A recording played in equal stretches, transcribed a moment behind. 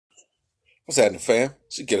What's happening, fam?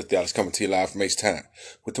 It's your Ghetto Theology coming to you live from H-Time.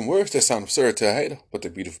 With them words that sound absurd to a hater, but they're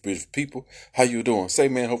beautiful, beautiful people. How you doing? Say,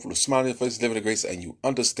 man, hopefully smile on your face, living the grace, and you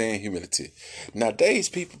understand humility. Nowadays,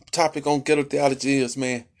 people topic on Ghetto Theology is,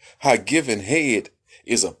 man, how giving head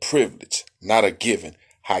is a privilege, not a given.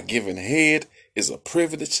 How giving head is a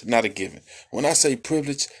privilege, not a given. When I say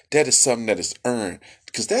privilege, that is something that is earned,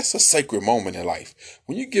 because that's a sacred moment in life.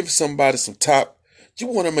 When you give somebody some top, you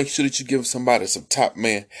want to make sure that you give somebody some top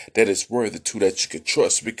man that is worthy to, that you can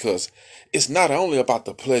trust, because it's not only about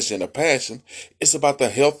the pleasure and the passion, it's about the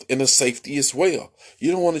health and the safety as well.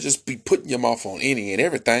 You don't want to just be putting your mouth on any and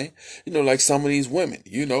everything. Like some of these women,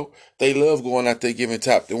 they love going out there giving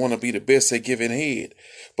top. They want to be the best at giving head.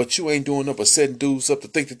 But you ain't doing nothing but setting dudes up to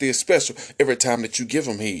think that they're special every time that you give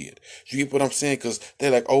them head. You get what I'm saying? Because they're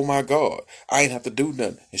like, oh my God, I ain't have to do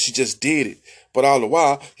nothing. And she just did it. But all the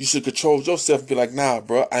while, you should control yourself and be like, nah,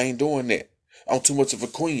 bro, I ain't doing that. I'm too much of a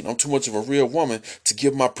queen. I'm too much of a real woman to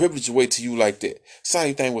give my privilege away to you like that.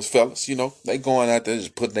 Same thing with fellas, they going out there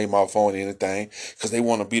just putting their mouth on anything because they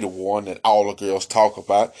want to be the one that all the girls talk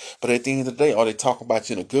about. But at the end of the day, are they talking about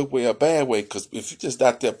you in a good way or bad way? Because if you just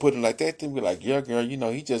out there putting it like that, then be like, yeah, girl,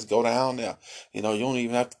 he just go down there. You don't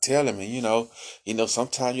even have to tell him. And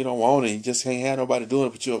sometimes you don't want it. You just can't have nobody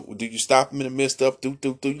doing it. But do you stop him in the midst of do?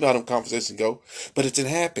 You know how them conversations go. But it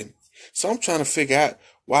didn't happen. So I'm trying to figure out,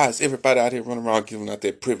 why is everybody out here running around giving out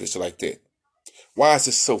their privilege like that? Why is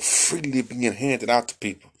it so freely being handed out to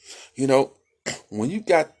people? You know, when you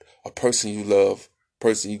got a person you love,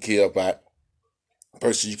 person you care about, a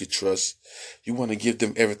person you can trust, you want to give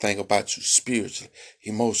them everything about you, spiritually,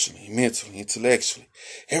 emotionally, mentally, intellectually,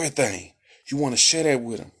 everything. You want to share that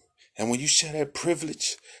with them. And when you share that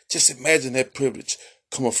privilege, just imagine that privilege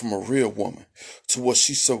coming from a real woman, to what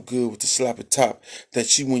she's so good with the sloppy top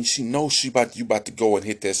that when she knows you about to go and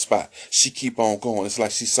hit that spot, she keep on going. It's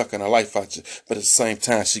like she's sucking her life out you, but at the same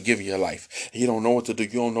time she giving you life. And you don't know what to do. You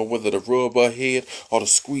don't know whether to rub her head or to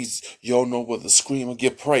squeeze. You don't know whether to scream or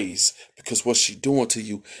give praise, because what she doing to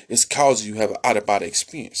you is causing you to have an out of body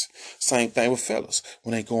experience. Same thing with fellas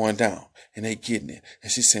when they going down and they getting it, and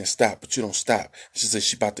she's saying stop, but you don't stop. She says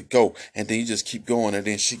she about to go, and then you just keep going, and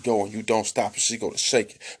then she go and you don't stop, and she go to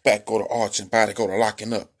shake it, back go to arching, body go to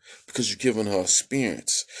locking up, because you're giving her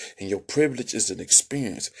experience, and your privilege is an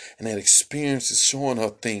experience, and that experience is showing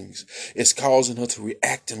her things. It's causing her to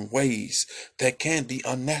react in ways that can be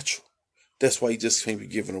unnatural. That's why you just can't be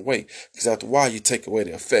giving away, because after a while you take away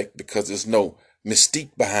the effect, because there's no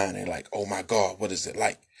mystique behind it. Like, oh my God, what is it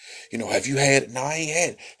like? Have you had it? No, I ain't had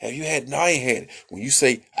it. Have you had it? No, I ain't had it. When you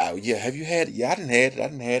say, oh yeah, have you had it? Yeah, I didn't have it. I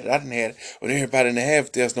didn't have it. I didn't have it. When everybody in the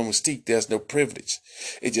have, there's no mystique. There's no privilege.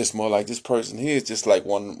 It's just more like this person here is just like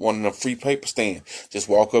one of them free paper stand. Just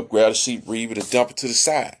walk up, grab a sheet, read it, and dump it to the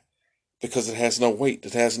side, because it has no weight.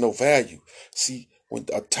 It has no value. See, when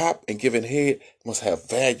a top and giving head must have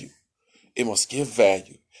value. It must give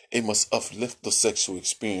value. It must uplift the sexual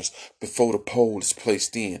experience before the pole is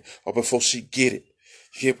placed in, or before she get it.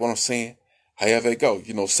 You get what I'm saying? However it go.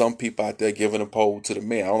 Some people out there giving a pole to the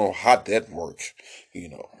man. I don't know how that works.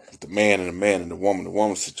 With the man and the man and the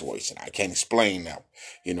woman situation. I can't explain that.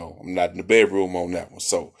 I'm not in the bedroom on that one.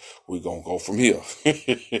 So we're going to go from here.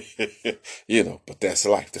 But that's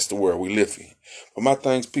life. That's the world we live in. But my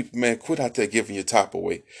things, people, man, quit out there giving your top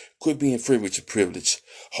away. Quit being free with your privilege.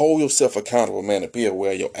 Hold yourself accountable, man, and be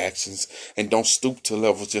aware of your actions. And don't stoop to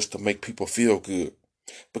levels just to make people feel good.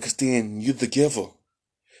 Because then you're the giver.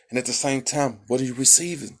 And at the same time, what are you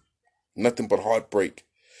receiving? Nothing but heartbreak,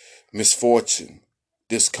 misfortune,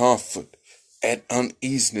 discomfort, and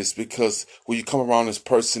uneasiness, because when you come around this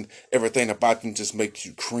person, everything about them just makes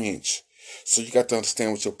you cringe. So you got to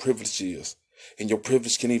understand what your privilege is. And your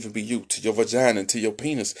privilege can even be you, to your vagina and to your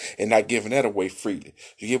penis, and not giving that away freely.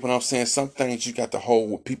 You get what I'm saying? Some things you got to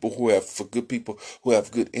hold with people for good people who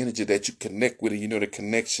have good energy that you connect with, and the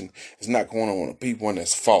connection is not going on with people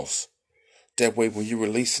that's false. That way, when you're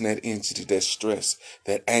releasing that energy, that stress,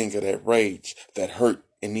 that anger, that rage, that hurt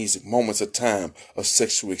in these moments of time of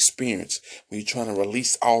sexual experience, when you're trying to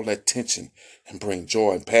release all that tension and bring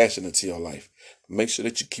joy and passion into your life, make sure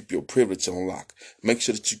that you keep your privilege on lock. Make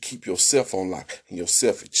sure that you keep yourself on lock and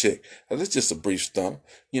yourself in check. Now, that's just a brief stunt,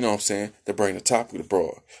 you know what I'm saying, to bring the topic to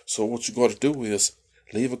broad. So what you got to do is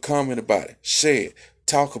leave a comment about it, share it,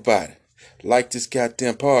 talk about it. Like this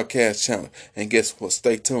goddamn podcast channel. And guess what?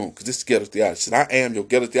 Stay tuned, because this is Ghetto Theologist. And I am your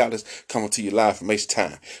Ghetto Theologist, coming to you live from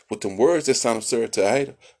H-Time. With them words that sound absurd to a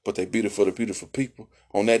hater, but they beautiful to beautiful people.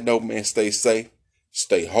 On that note, man, stay safe,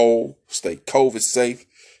 stay whole, stay COVID safe,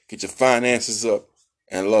 get your finances up,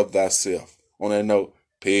 and love thyself. On that note,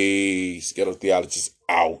 peace. Ghetto Theologist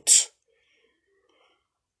out.